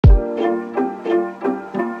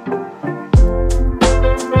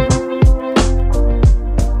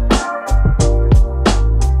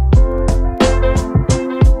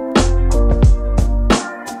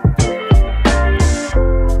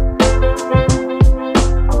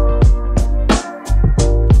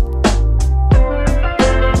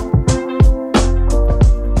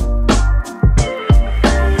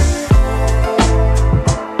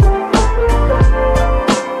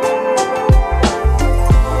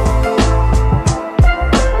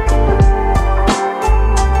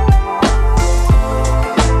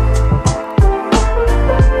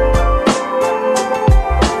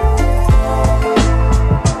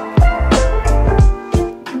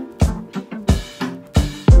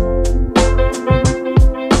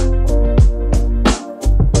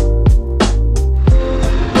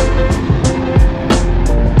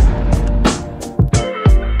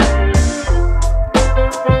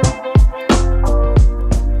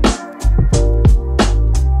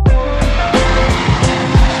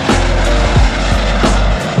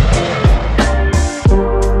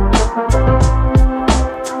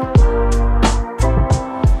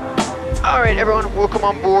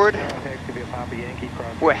aboard.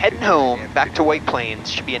 We're heading home, back to White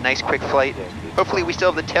Plains. Should be a nice quick flight. Hopefully we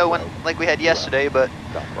still have the tailwind like we had yesterday, but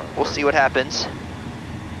we'll see what happens.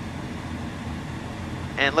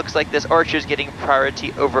 And looks like this Archer's getting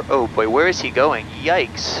priority over, oh boy, where is he going?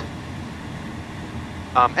 Yikes.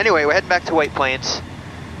 Anyway, we're heading back to White Plains.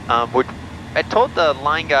 I told the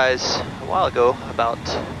line guys a while ago about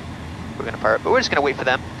we're gonna fire it, but we're just gonna wait for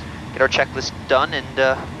them, get our checklist done,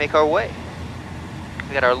 and make our way.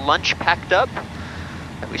 We got our lunch packed up,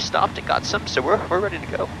 and we stopped and got some, so we're ready to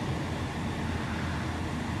go.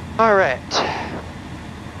 All right.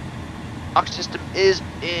 Aux system is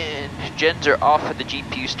in. Gens are off at the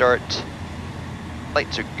GPU start.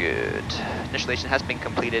 Lights are good. Initialization has been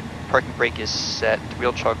completed. Parking brake is set.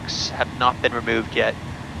 Wheel chocks have not been removed yet.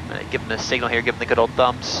 I'm gonna give them the signal here, give them the good old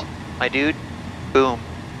thumbs. My dude, boom.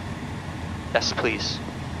 Yes, please.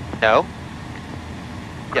 No?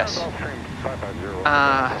 Yes.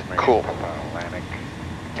 Cool.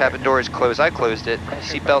 Cabin door is closed. I closed it.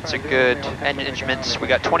 Seat belts are good. Engine instruments. We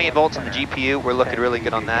got 28 volts on the GPU. We're looking really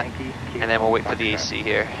good on that. And then we'll wait for the AC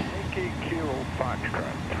here. Kilo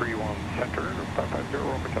Foxtrot 31 Center 550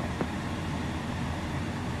 Hotel.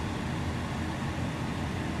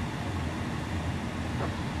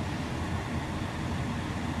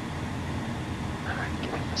 Alright,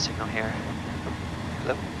 give him the signal here.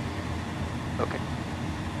 Hello? Okay.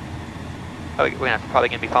 Oh, we're probably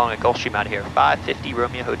going to be following a Gulfstream out of here. 550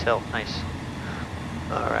 Romeo Hotel. Nice.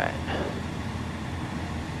 Alright.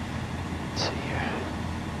 Let's see here.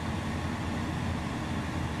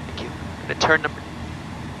 Thank you. I'm going to turn number...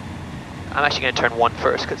 I'm actually going to turn 1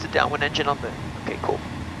 first because the downwind engine on the... Okay, cool.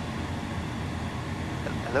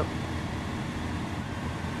 Hello?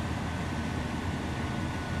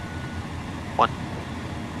 1.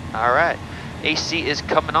 Alright. AC is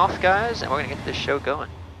coming off, guys, and we're going to get this show going.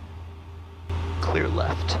 Clear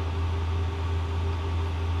left.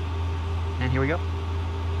 And here we go.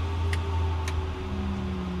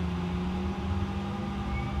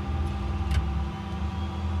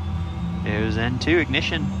 There's N2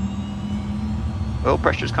 ignition. Oil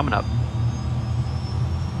pressure's coming up.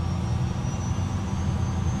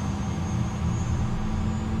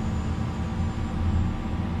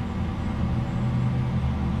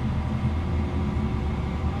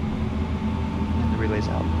 And the relay's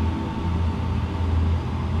out.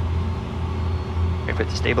 Wait for it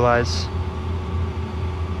to stabilize.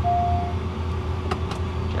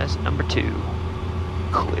 Just number 2.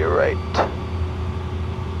 Clear right.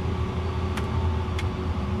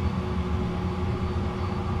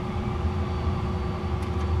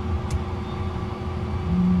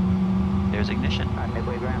 There's ignition.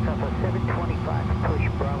 Midway ground, Southwest 725, push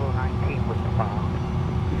Bravo 19 with the file.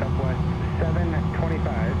 Southwest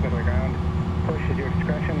 725, midway ground. Push at your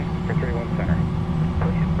discretion for 31 center.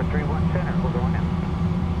 Pushing for 31 center, hold on now.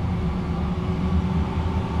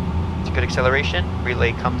 It's good acceleration.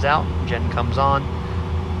 Relay comes out, Jen comes on.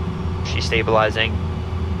 She's stabilizing.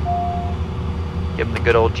 Give them the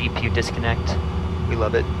good old GPU disconnect. We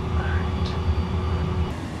love it.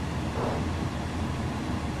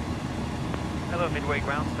 Hello, Midway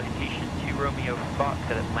ground, citation 2 Romeo Fox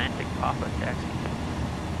at Atlantic Papa taxi.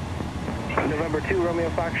 November 2 Romeo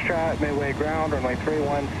Foxtrot, midway ground, runway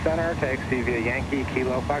 31 center, taxi via Yankee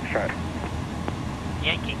Kilo Foxtrot.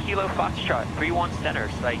 Yankee Kilo Foxtrot, 31 center,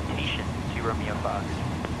 citation 2 Romeo Fox.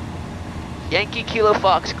 Yankee Kilo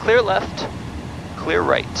Fox, clear left, clear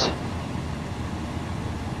right.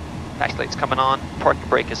 Taxi light's coming on, parking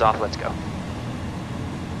brake is off, let's go.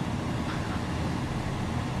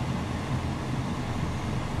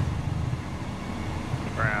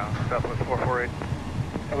 Ground, Southwest 448.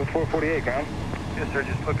 Southwest 448, ground. Yes, sir,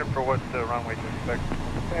 just looking for what runway to expect.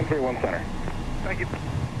 And 31 center. Thank you.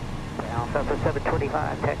 Ground, Southwest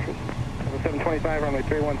 725, taxi. Southwest 725, runway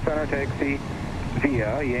 31 center, taxi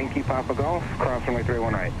via Yankee Papa Golf, cross runway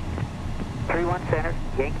 31 right. 31 center,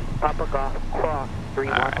 Yankee Papa Golf, cross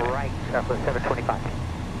 31 right, Southwest 725.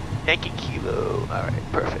 Yankee Kilo,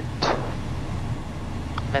 alright, perfect.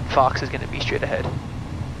 And Fox is going to be straight ahead.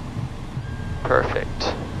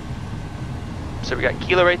 Perfect. So we got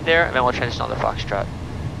Kilo right there, and then we'll transition on the Foxtrot.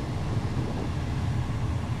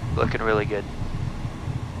 Looking really good.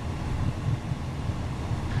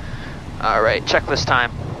 Alright, checklist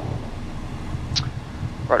time.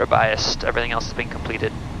 Rudder biased, everything else has been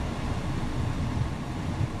completed.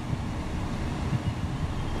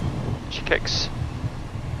 She kicks.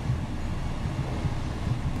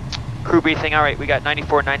 Crew briefing, alright, we got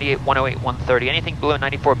 94, 98, 108, 130. Anything below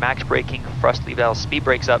 94, max braking for us to leave out, speed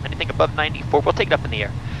brakes up. Anything above 94, we'll take it up in the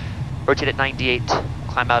air. Rotate at 98,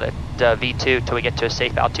 climb out at V2 till we get to a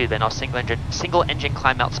safe altitude, then I'll single engine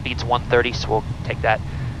climb out speeds 130, so we'll take that.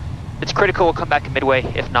 If it's critical, we'll come back at midway.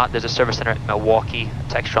 If not, there's a service center at Milwaukee, a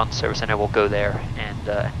Textron service center. We'll go there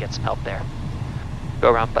and get some help there.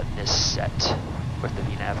 Go around button is set with the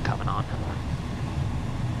VNAV coming on.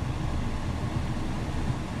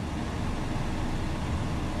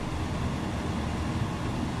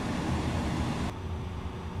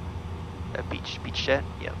 Beach jet,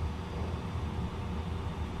 yep.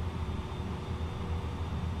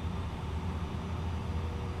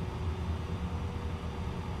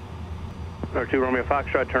 R2 Romeo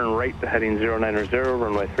Foxtrot, turn right to heading 090,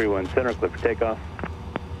 runway 31 center, clear for takeoff.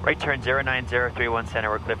 Right turn 09031 center,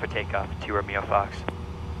 we're clear for takeoff, 2 Romeo Fox.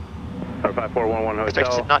 R5411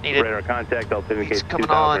 hotel, not needed. radar contact, altitude indicates coming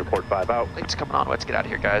 2000, on. report 5 out. Lights coming on, let's get out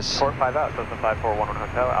of here, guys. Report 5 out, so it's a 5411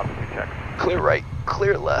 hotel, altitude check. Clear right,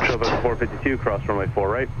 clear left. Trailblazer 452, cross runway 4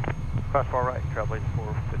 right. Cross 4 right, Trailblazer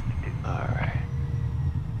 452. Alright.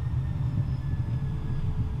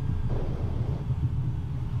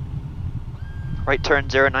 Right turn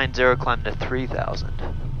 090, climb to 3000.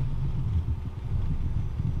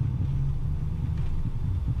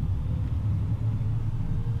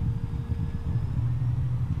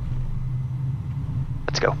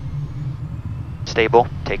 Let's go. Stable,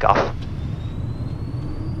 take off.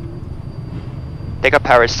 Takeoff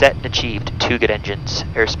power is set and achieved. 2 good engines.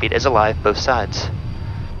 Airspeed is alive, both sides.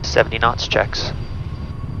 70 knots checks.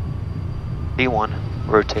 V1,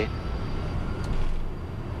 rotate.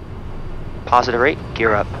 Positive rate,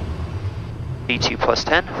 gear up. V2 plus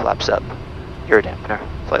 10, flaps up. Air dampener,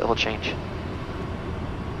 flight level change.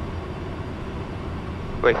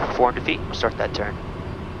 Wait for 400 feet, we'll start that turn.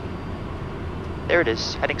 There it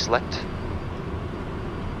is, heading select.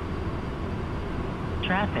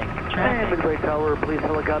 Traffic. Hey, Midway Tower, Police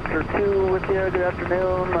Helicopter 2 with you. Good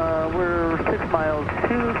afternoon. We're 6 miles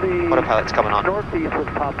to the Autopilot's coming on. northeast with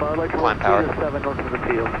Papa. I'd like to Climb power. 7 north of the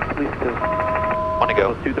field. Police 2. Wanna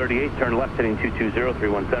go? 238, turn left heading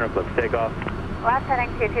 22031 center, clear for takeoff. Left heading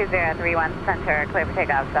 22031 center, clear for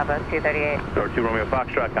takeoff, Southwest 238. R2 Romeo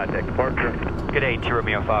Foxtrot, contact departure. Good day, 2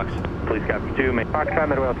 Romeo Fox. Police capture 2, main. Foxtrot,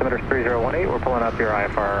 Midway altimeter 3018, we're pulling up your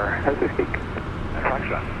IFR as we speak.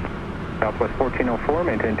 Foxtrot. Southwest 1404,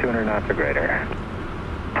 maintain 200 knots or greater.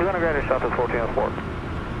 200 greater, Southwest 1404.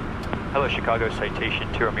 Hello, Chicago, citation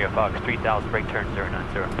 2 Romeo Fox, 3000, break turn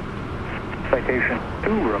 090. Citation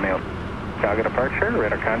 2 Romeo. Chicago departure,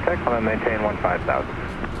 radar contact, I'm going to maintain 15,000.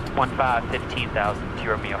 15,000, 2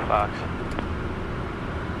 Romeo Fox.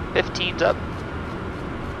 15's up.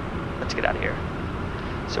 Let's get out of here.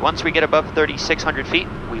 So once we get above 3,600 feet,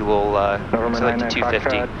 we will select to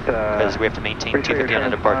 250 because we have to maintain 250 on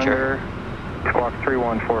the departure. Squawk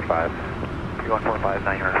 3145. 3145,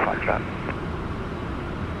 900 Foxtrot.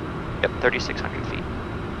 Yep, 3,600 feet.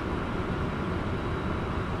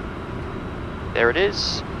 There it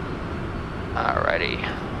is. Alrighty.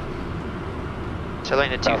 Settling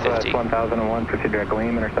to 250. 1001, proceed direct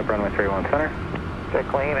Gleam, intercept runway 31 center. Direct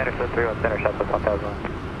Gleam, intercept 31 center, Southwest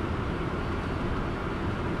 1001.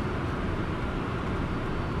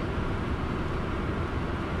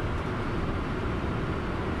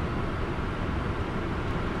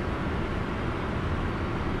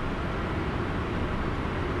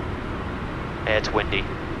 Yeah, it's windy.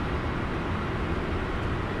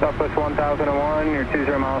 Southwest 1001, you're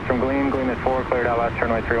 20 miles from Gleam. Gleam is 4, cleared out last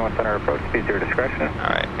runway 31 center, approach speed 0 discretion.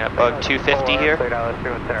 Alright, above 250 here. Cleared out last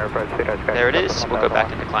 31 center, approach speed 0 discretion. There it is. We'll go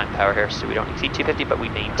back into climb power here, so we don't exceed 250, but we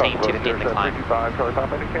maintain 250 in the climb.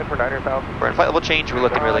 We're in flight level change, we're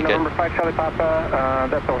looking really good. Number 5 Charlie Papa,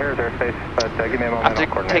 that's O'Hare's airspace, but give me a moment.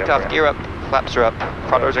 After takeoff, gear up, flaps are up,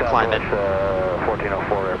 throttles are climbing.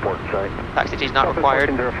 1404 airport site. Taxi is not required,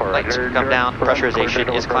 lights come down, pressurization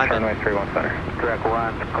is climbing. Direct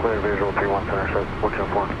line, clear visual 31 center, so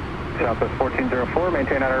 1404. Southwest 1404,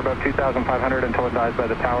 maintain at or above 2,500 until advised by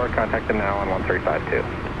the tower. Contact them now on 1352.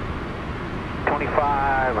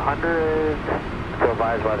 2500, still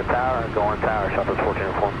advised by the tower, go on tower, Southwest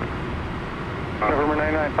 1404. November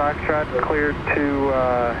 99 Foxtrot, cleared to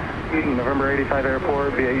November 85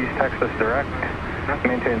 airport via East Texas direct.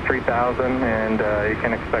 Maintain 3,000 and you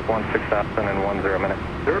can expect 16,000 in 10 minutes.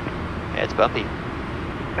 Yeah, it's bumpy.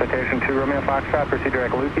 Citation 2 Romeo Foxtrot, proceed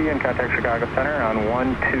direct LEWKE and contact Chicago Center on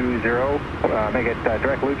 120. Make it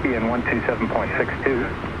direct LEWKE and 127.62.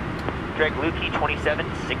 Direct LEWKE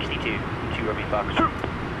 2762, 2 Romeo Fox.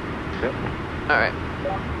 Yep. Alright.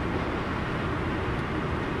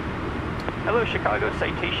 Hello, Chicago,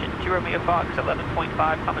 citation 2 Romeo Fox, 11.5,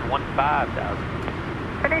 coming 15,000.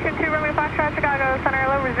 Citation 2 Romeo Foxtrot, Chicago Center,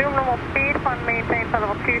 low, resume normal speed, fund maintain flight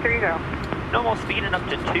level 230. Normal speed and up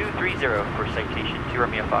to 230 for citation to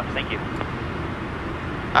Romeo Fox. Thank you.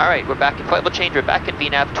 All right, we're back in flight. We'll change. We're back in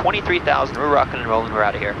VNAV, 23,000. We're rocking and rolling. We're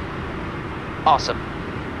out of here. Awesome.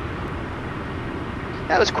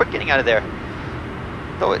 That was quick getting out of there.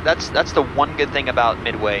 So that's the one good thing about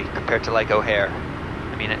Midway compared to like O'Hare.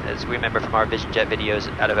 I mean, as we remember from our Vision Jet videos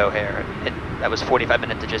out of O'Hare, that was 45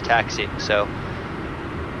 minutes to just taxiing. So,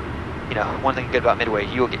 you know, one thing good about Midway,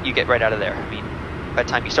 you get right out of there. I mean, by the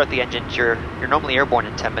time you start the engines, you're normally airborne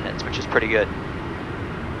in 10 minutes, which is pretty good.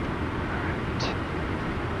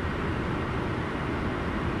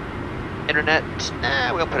 Internet,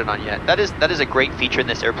 we won't put it on yet. That is a great feature in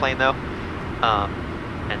this airplane though,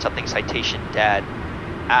 and something Citation Dad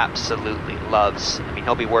absolutely loves. I mean,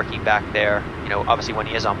 he'll be working back there, you know, obviously when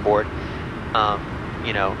he is on board,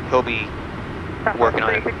 you know, he'll be working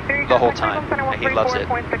on it the whole time. He loves it.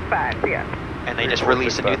 And they just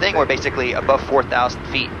released a new thing where basically above 4,000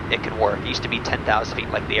 feet it can work. It used to be 10,000 feet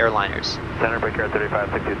like the airliners. Center breaker at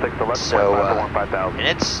 3566, so,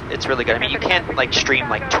 and it's really good. I mean, you can't like stream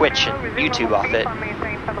like Twitch and YouTube off it,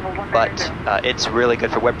 but it's really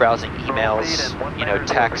good for web browsing, emails, you know,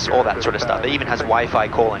 text, all that sort of stuff. It even has Wi-Fi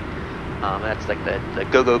calling. That's like the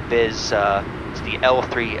GoGoBiz, it's the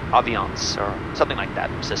L3 Aviance or something like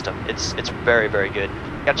that system. It's very, very good.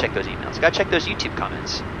 You gotta check those emails. You gotta check those YouTube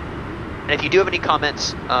comments. And if you do have any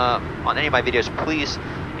comments on any of my videos, please,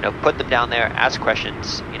 you know, put them down there. Ask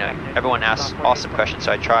questions. You know, everyone asks awesome questions,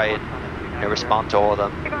 so I try and, you know, respond to all of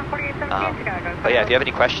them. But yeah, if you have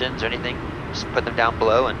any questions or anything, just put them down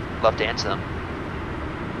below, and love to answer them.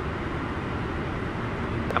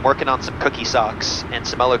 I'm working on some cookie socks and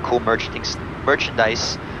some other cool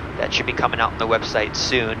merchandise that should be coming out on the website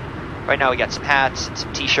soon. Right now we got some hats and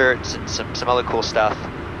some t-shirts and some other cool stuff.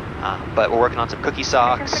 But we're working on some cookie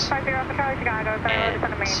socks and a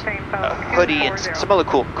hoodie and some other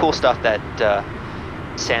cool stuff that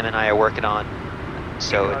Sam and I are working on.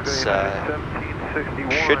 So it's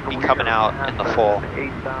should be coming out in the fall.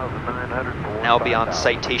 And that'll be on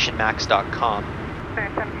citationmax.com.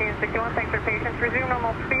 1761, thanks for patience. Resume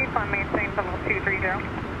normal speed, flight maintain level 230.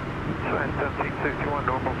 1761,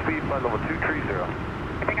 normal speed, flight level 230. I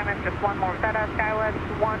think I missed just one more. Feta Skywest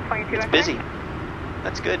 122. It's busy.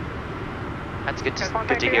 That's good. That's good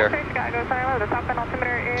to hear. I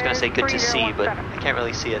was going to say good to see, but I can't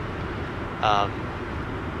really see it.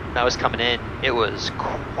 When I was coming in, it was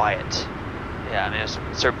quiet. Yeah, I mean, at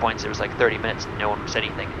certain points, there was like 30 minutes and no one said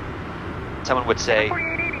anything. Someone would say,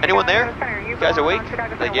 anyone there? You guys awake?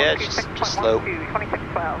 Like, yeah, just slow.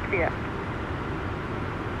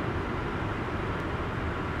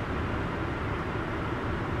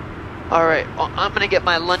 Alright, well, I'm going to get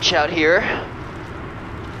my lunch out here.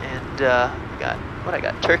 And I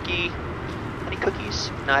got turkey. Any cookies?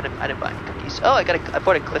 No, I didn't buy any cookies. Oh, I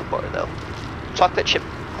bought a Cliff Bar though. Chocolate chip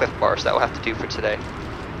Cliff Bar, so that will have to do for today.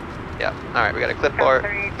 Yeah. All right, we got a Cliff Bar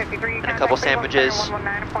and a couple sandwiches.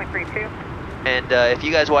 And if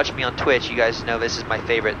you guys watch me on Twitch, you guys know this is my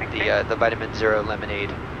favorite, the Vitamin Zero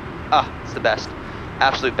lemonade. Ah, it's the best.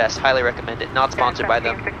 Absolute best. Highly recommend it. Not sponsored by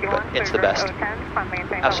them, but it's the best.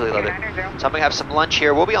 Absolutely love it. So I'm going to have some lunch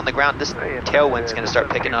here. We'll be on the ground. This tailwind's going to start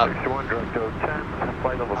picking up.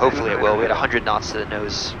 Hopefully it will. We had 100 knots to the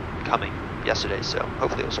nose coming yesterday, so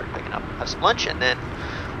hopefully it'll start picking up. Have some lunch, and then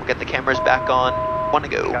we'll get the cameras back on. Want to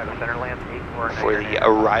go for the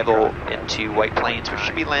arrival into White Plains, which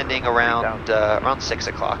should be landing around 6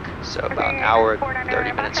 o'clock, so about an hour and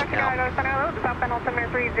 30 minutes from now.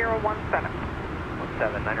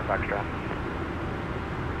 17, Niner Foxtrot.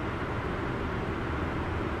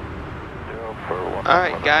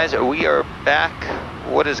 Alright guys, we are back.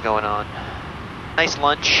 What is going on? Nice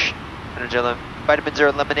lunch. Vitamin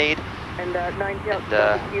Zero lemonade. And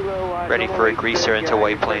ready for a greaser into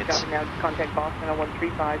White Plains.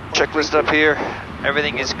 Checklist up here.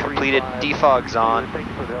 Everything is completed. Defog's on.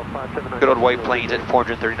 Good old White Plains at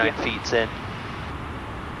 439 feet in.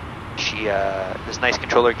 This nice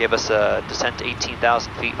controller gave us a descent to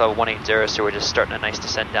 18,000 feet, level 180, so we're just starting a nice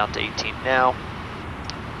descent down to 18 now.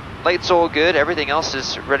 Lights all good, everything else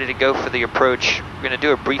is ready to go for the approach. We're going to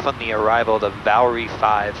do a brief on the arrival of the Valerie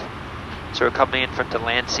 5. So we're coming in from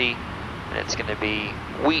Delancey, and it's going to be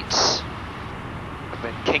Wheats,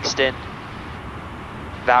 in Kingston.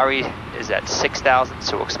 Valerie is at 6,000,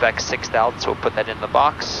 so we'll expect 6,000, so we'll put that in the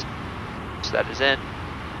box. So that is in.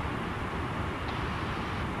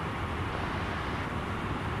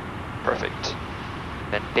 Perfect.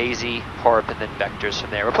 Then Daisy, Harp, and then Vectors from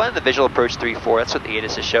there. We're planning the visual approach 3-4. That's what the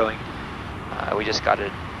ATIS is showing. We just got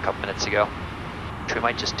it a couple minutes ago. Which we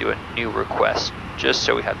might just do a new request, just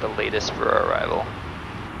so we have the latest for our arrival.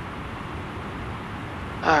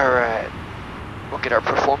 Alright. We'll get our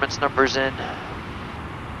performance numbers in.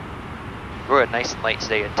 We're nice and light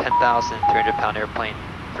today, a 10,300 pound airplane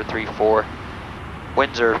for 3-4.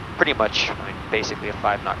 Winds are pretty much, I mean, basically a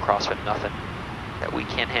 5-knot crosswind, nothing that we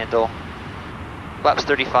can't handle. Flaps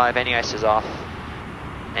 35, any ice is off.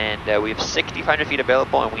 And we have 6,500 feet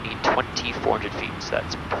available and we need 2,400 feet, so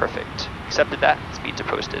that's perfect. Accepted that, speeds are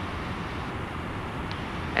posted.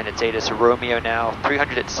 And it's ATIS Romeo now,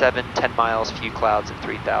 300 at 7, 10 miles, few clouds at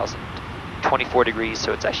 3,000. 24 degrees,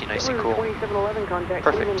 so it's actually nice and cool.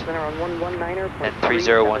 Perfect. And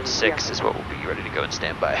 3016 is what we'll be ready to go and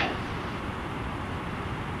stand by.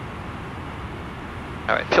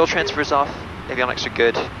 Alright, fuel transfer's off, avionics are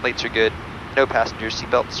good, lights are good, no passengers,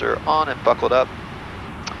 seatbelts are on and buckled up.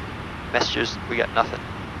 Messages, we got nothing.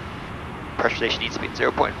 Pressurization needs to be at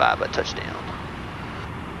 0.5 at touchdown.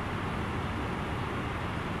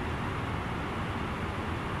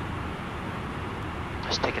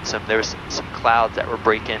 Just taking some, there was some clouds that were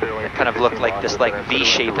breaking. It kind of looked like this like V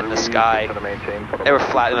shape in the sky. They were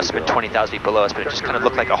flat, it must have been 20,000 feet below us, but it just kind of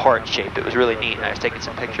looked like a heart shape. It was really neat. I was taking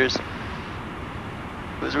some pictures.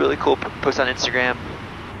 It was really cool, post on Instagram.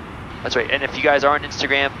 That's right, and if you guys are on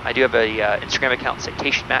Instagram, I do have a Instagram account,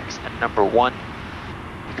 Citation Max, and #1,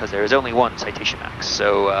 because there is only one Citation Max.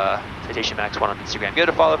 So, Citation Max 1 on Instagram. Go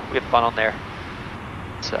to follow, we have fun on there.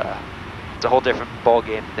 It's a whole different ball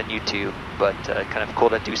game than YouTube, but kind of cool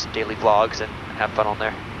to do some daily vlogs and have fun on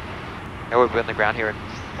there. And we'll be on the ground here in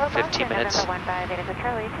 15 minutes.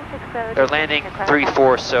 They're landing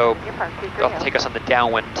 3-4, so they'll take us on the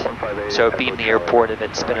downwind. So it'd be in the airport and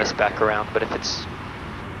then spin us back around. But if it's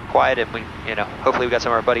quiet and we, you know, hopefully we got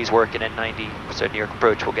some of our buddies working at 90, so New York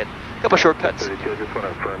approach, we'll get a couple shortcuts. 32, just want to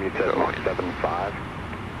affirm you said Mach 7.5.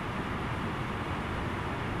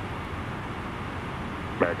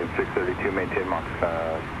 American 632, maintain Mach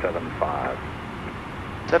 7.5.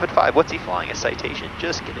 7.5, what's he flying? A Citation?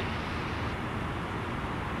 Just kidding.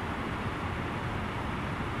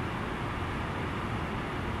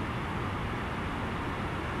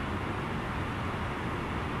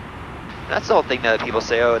 That's the whole thing that people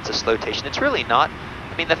say, oh, it's a slow tation. It's really not.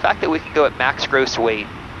 I mean, the fact that we can go at max gross weight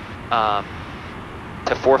to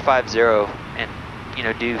 450 and, you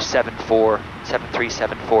know, do 7.4, 7.3,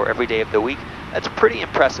 7.4 every day of the week, that's pretty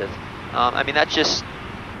impressive. I mean, that just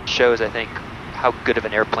shows, I think, how good of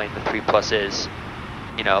an airplane the 3 Plus is.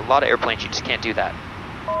 You know, a lot of airplanes, you just can't do that.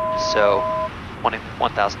 So,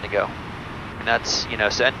 1,000 to go. And that's, you know,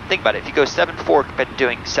 so and think about it. If you go 7.4 compared to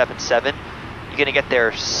doing 7.7, you're going to get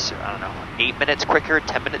there, I don't know, 8 minutes quicker,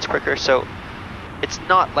 10 minutes quicker. So it's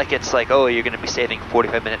not like it's like, oh, you're going to be saving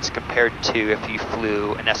 45 minutes compared to if you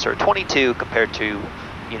flew an SR-22 compared to,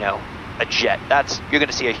 you know, a jet. You're going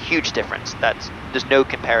to see a huge difference. There's no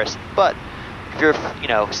comparison. But if you're, you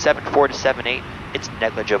know, 7.4 to 7.8, it's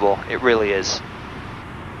negligible. It really is.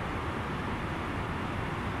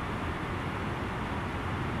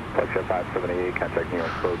 Flexjet 578, contact New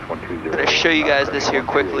York Coast 120. I'm going to show you guys this here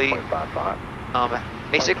quickly.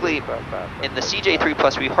 Basically, in the CJ3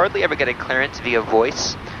 Plus, we hardly ever get a clearance via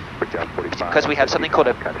voice because we have something called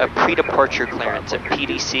a pre-departure clearance, a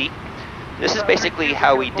PDC. This is basically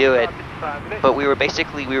how we do it, but we would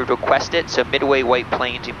request it, so Midway White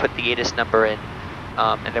Plains, we put the ATIS number in,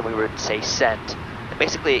 and then we would say sent. And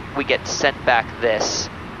basically, we get sent back this,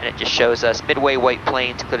 and it just shows us Midway White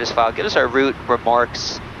Plains, clear this file, give us our route,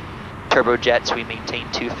 remarks, turbojets, we maintain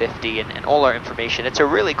 250, and all our information. It's a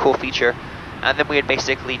really cool feature. And then we would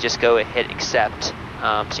basically just go and hit accept.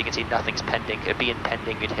 So you can see nothing's pending. It'd be in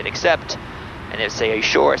pending, you'd hit accept. And it would say, are you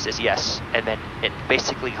sure? It says yes. And then it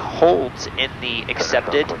basically holds in the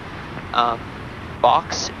accepted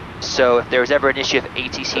box. So if there was ever an issue of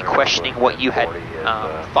ATC questioning what you had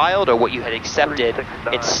filed or what you had accepted,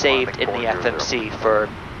 it's saved in the FMC for,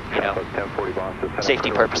 you know,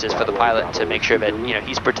 safety purposes for the pilot to make sure that, you know,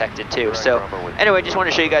 he's protected too. So anyway, just want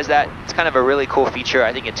to show you guys that. It's kind of a really cool feature.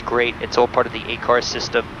 I think it's great. It's all part of the ACAR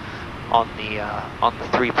system on the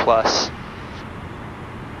 3 Plus.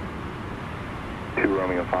 2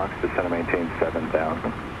 Romeo Fox, descend and maintain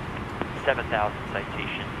 7,000. 7,000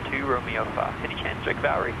 citation, 2 Romeo Fox. Any chance, direct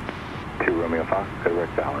Valerie? 2 Romeo Fox,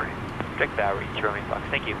 direct Valerie. Direct Valerie, 2 Romeo Fox,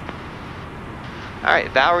 thank you.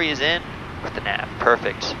 Alright, Valerie is in with the nav,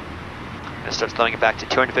 perfect. Gonna start slowing it back to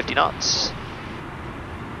 250 knots.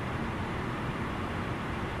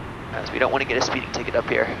 As we don't want to get a speeding ticket up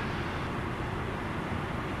here.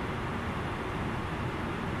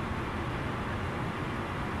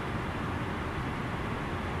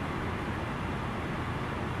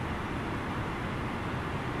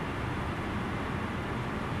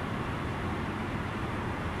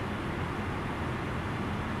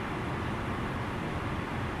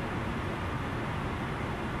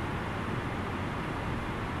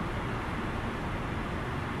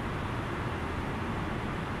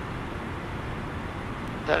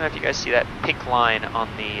 I don't know if you guys see that pink line on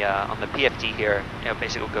the PFD here. You know,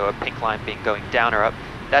 basically we'll go a pink line going down or up.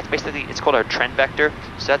 That's basically, it's called our trend vector.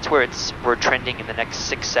 So that's where we're trending in the next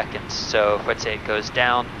 6 seconds. So if let's say it goes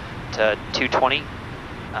down to 220,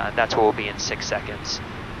 that's where we'll be in 6 seconds.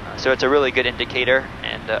 So it's a really good indicator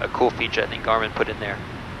and a cool feature I think Garmin put in there.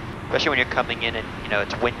 Especially when you're coming in and you know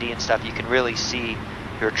it's windy and stuff, you can really see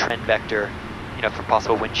your trend vector, you know, for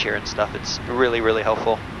possible wind shear and stuff. It's really, really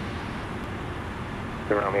helpful.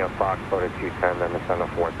 The Romeo Fox, loaded 210, then descend to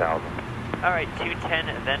 4,000. All right, 210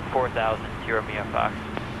 and then 4,000 to Romeo Fox.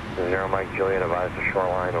 0 Mike Juliet, advise the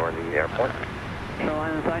shoreline or the airport.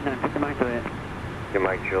 Shoreline inside, 950 Mike Juliet. 2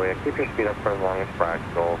 Mike Juliet, keep your speed up for as long as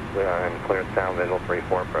practical, and clear sound visual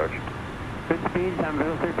 3-4 approach. Good speed, sound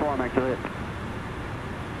visual 3-4 Mike Juliet.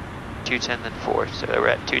 210 then 4, so we're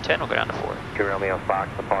at 210, we'll go down to 4. 2 Romeo Fox,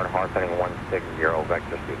 apart hard heading 160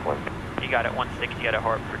 vector sequence. You got it, 160 at a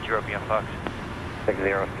harp for 2 Romeo Fox.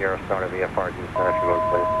 600 start of VFR, descend if you would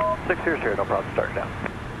please. 600, no problem, start down.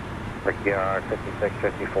 Ricky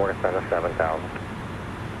 5654, descend to 7,000.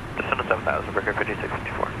 Descend to 7,000, Ricky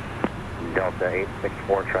 5654. Delta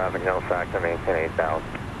 864, traffic no factor, maintain 8,000.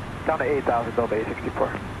 Down to 8,000, Delta 864.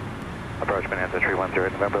 Approach Bonanza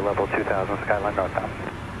 310, November level 2000, skyline northbound.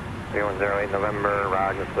 3108 November,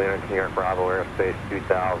 Roger, Cleveland, New York, Bravo, airspace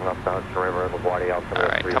 2000, up the Hudson River, LaGuardia, altimeter.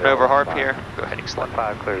 Alright, coming over harp here, go heading slow.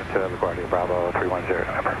 15, clears to LaGuardia, Bravo 310,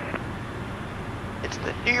 November. It's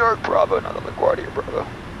the New York Bravo, not the LaGuardia Bravo.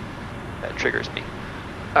 That triggers me.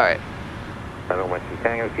 Alright. 7 Whiskey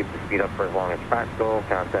Tango, keep the speed up for as long as practical.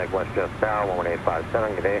 Contact Westchester Tower,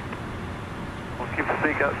 11857, good day. We'll keep the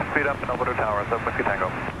speed up and over to tower, 7 Whiskey Tango.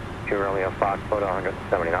 2 Romeo Fox, photo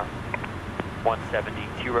 170 knots.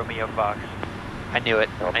 170, 2 Romeo Fox. I knew it.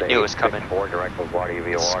 I knew it was coming. 4 direct LaGuardia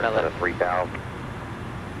VOR, Smell set it. of 3,000.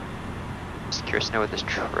 Just curious to know what this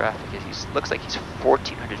traffic is. He looks like he's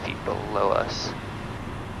 1,400 feet below us.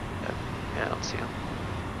 Yeah, I don't see him.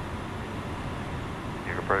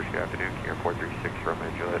 New York approach, good afternoon, Kier 436,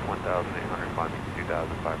 Romeo Juliet, 1,800, climbing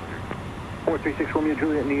 2,500. 436 Romeo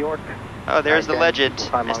Juliet, New York. Oh, there's the legend,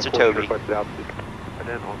 Mr. Toby. And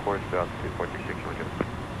then on course to altitude 436, Romeo Juliet.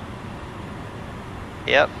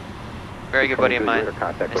 Yep. Very good buddy of mine,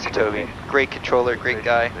 Mr. Toby. Great controller, great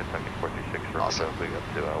guy. Nantucket 436, Romeo Awesome. Juliet, up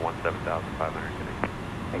to 17,500 today.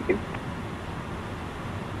 Thank you.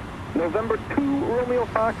 November 2 Romeo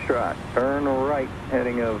Foxtrot, turn right,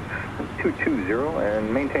 heading of 220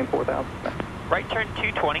 and maintain 4,000. Right turn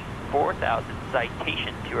 220, 4,000,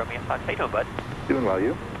 citation to Romeo Fox. How you doing, bud? Doing well,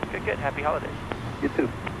 you? Good, good. Happy holidays. You too.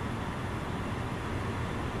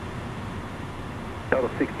 Delta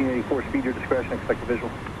 1684, speed your discretion, expect a visual.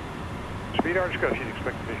 Speed our discretion,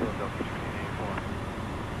 expect a visual of Delta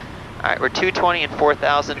 1684. Alright, we're 220 and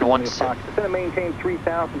 4,000. Romeo Fox, descend and maintain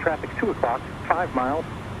 3,000, traffic 2 o'clock, 5 miles,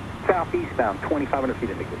 southeastbound, 2,500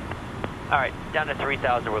 feet indicated. Alright, down to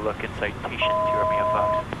 3,000, we're looking citation to Romeo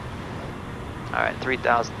Fox. Alright,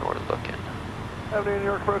 3,000 we're looking. Avenue New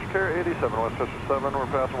York approach, carrier 87, Westchester 7, we're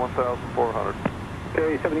passing 1,400.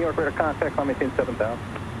 Carrier 87 New York, radar contact, climb maintain 7,000.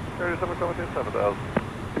 Carrier 7, maintain 7,000.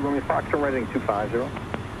 Romeo Fox, turn right heading 250.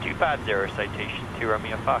 250, citation to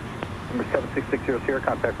Romeo Fox. Number 7660 Sierra,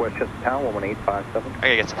 contact Westchester Tower, 11857. I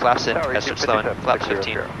gotta get some flaps in, Tower, guys are slowing. Flaps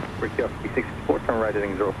 15. Ricky 64, turn right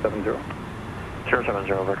heading 070.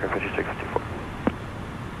 070, Record 5654.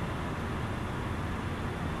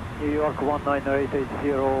 New York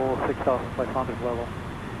 19880, 6,500 level.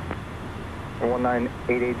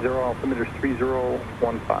 19880, altimeter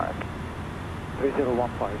 3015.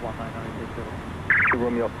 3015, 19880. To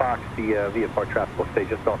Romeo Fox, the VFR traffic will stay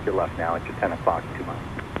just off your left now at your 10 o'clock, 2 miles.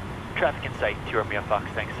 Traffic in sight to Romeo Fox,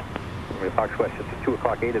 thanks. Romeo Fox Westchester 2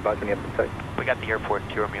 o'clock 8, advise when you have in sight. We got the airport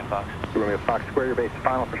to Romeo Fox. To Romeo Fox, square your base,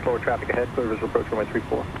 final for slower traffic ahead, clear visual approach runway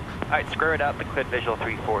 34. Alright, square it up and clear visual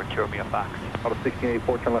 34 to Romeo Fox. Auto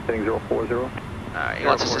 1684, turn left heading 040. Alright, he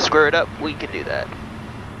wants us to square it up, we can do that.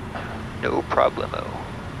 No problemo.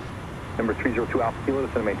 Number 302 Alpha Kilo,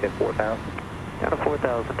 descend and maintain 4,000. Down to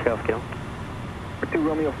 4,000, tail scale. Number 2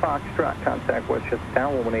 Romeo Fox, Strat, contact Westchester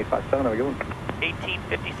Town, 11857, have a good one.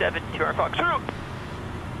 1857 to our Fox.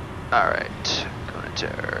 Alright, going to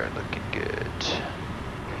tower, looking good.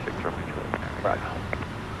 6 Romeo Juliet. There we go.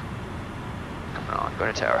 Coming on,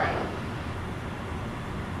 going to tower.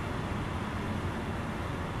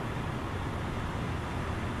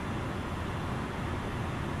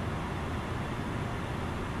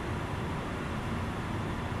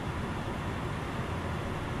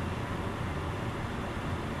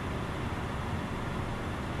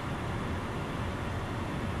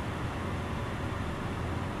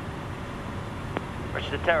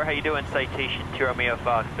 Roger the tower, how you doing? Citation to Romeo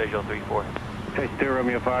Fox, visual 34. 62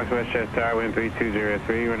 Romeo Fox, Westchester Tower, wind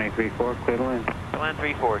 3203, runway 34, clear to land. Land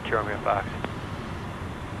 34, 2 Romeo Fox.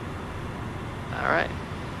 Alright.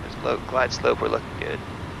 There's low glide slope, we're looking good.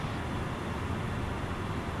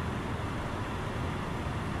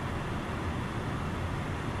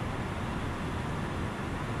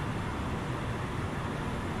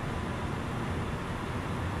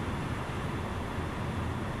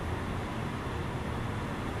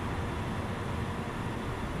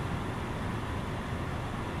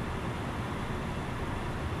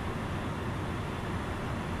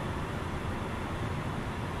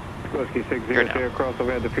 Whiskey 600, cross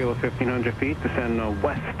overhead the field of 1,500 feet, descend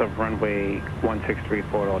west of runway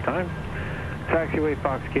 1634 at all times. Taxiway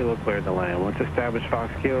Fox Kilo cleared to land. Once established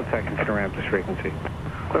Fox Kilo, taxi to the ramp this frequency.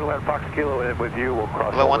 Clear to land Fox Kilo and with you, we'll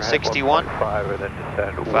cross Level overhead 161. 1.5 and then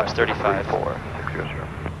descend Flaps 35. 600.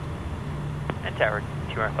 And Tower,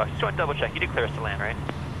 2 Romeo Fox. Just want to double check. You did clear us to land, right?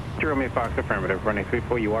 Romeo Fox affirmative, running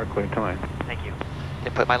 34, you are cleared to land. Thank you. They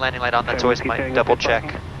put my landing light on, that's always my double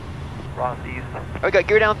check. Ross East. Oh, we got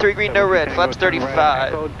gear down 3 green, no red, flaps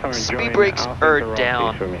 35. Speed brakes are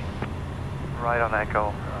down. Right on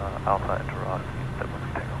Echo, Alpha into Ross.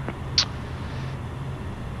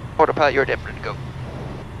 Autopilot, you're different, go.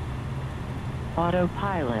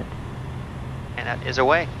 Autopilot. And that is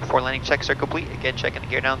away. Before landing checks are complete, again checking the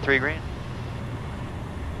gear down 3 green.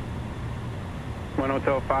 1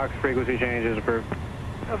 Hotel Fox, frequency change is approved.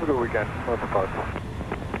 Have a good weekend. What's the possible?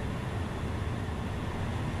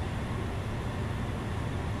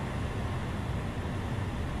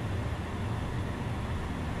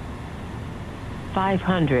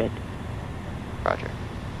 $500. Roger.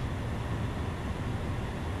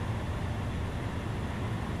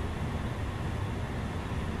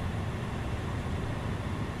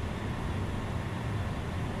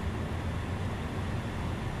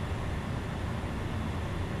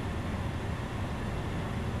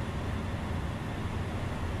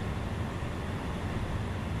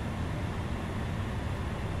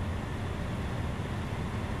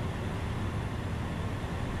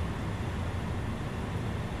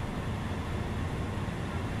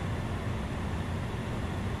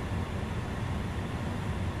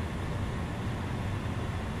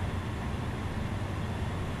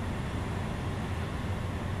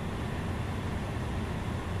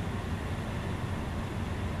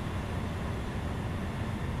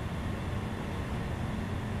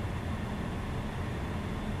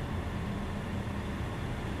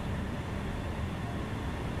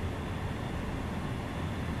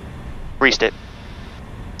 Breached it.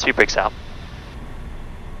 Speed brakes out.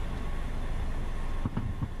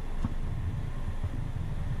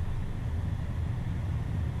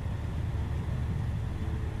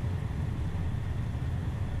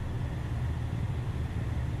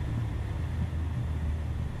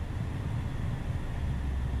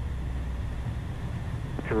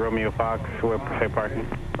 Romeo Fox, where say parking?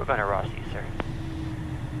 We're going to Ross East, sir.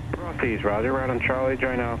 Ross East, Roger, right on Charlie,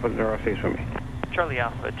 join Alpha, Ross East with me. Charlie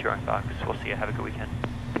Alpha, 2 Romeo Fox. We'll see you. Have a good weekend.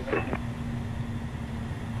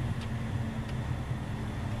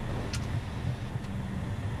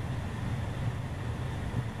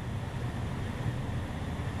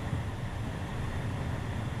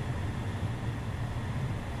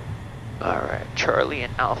 Alright, Charlie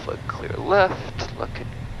and Alpha clear left, looking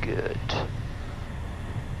good.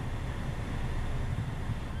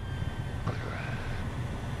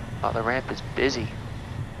 Oh, the ramp is busy.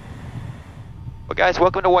 Well guys,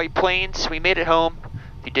 welcome to White Plains. We made it home.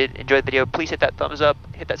 If you did enjoy the video, please hit that thumbs up,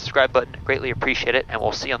 hit that subscribe button. Greatly appreciate it, and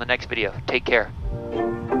we'll see you on the next video. Take care.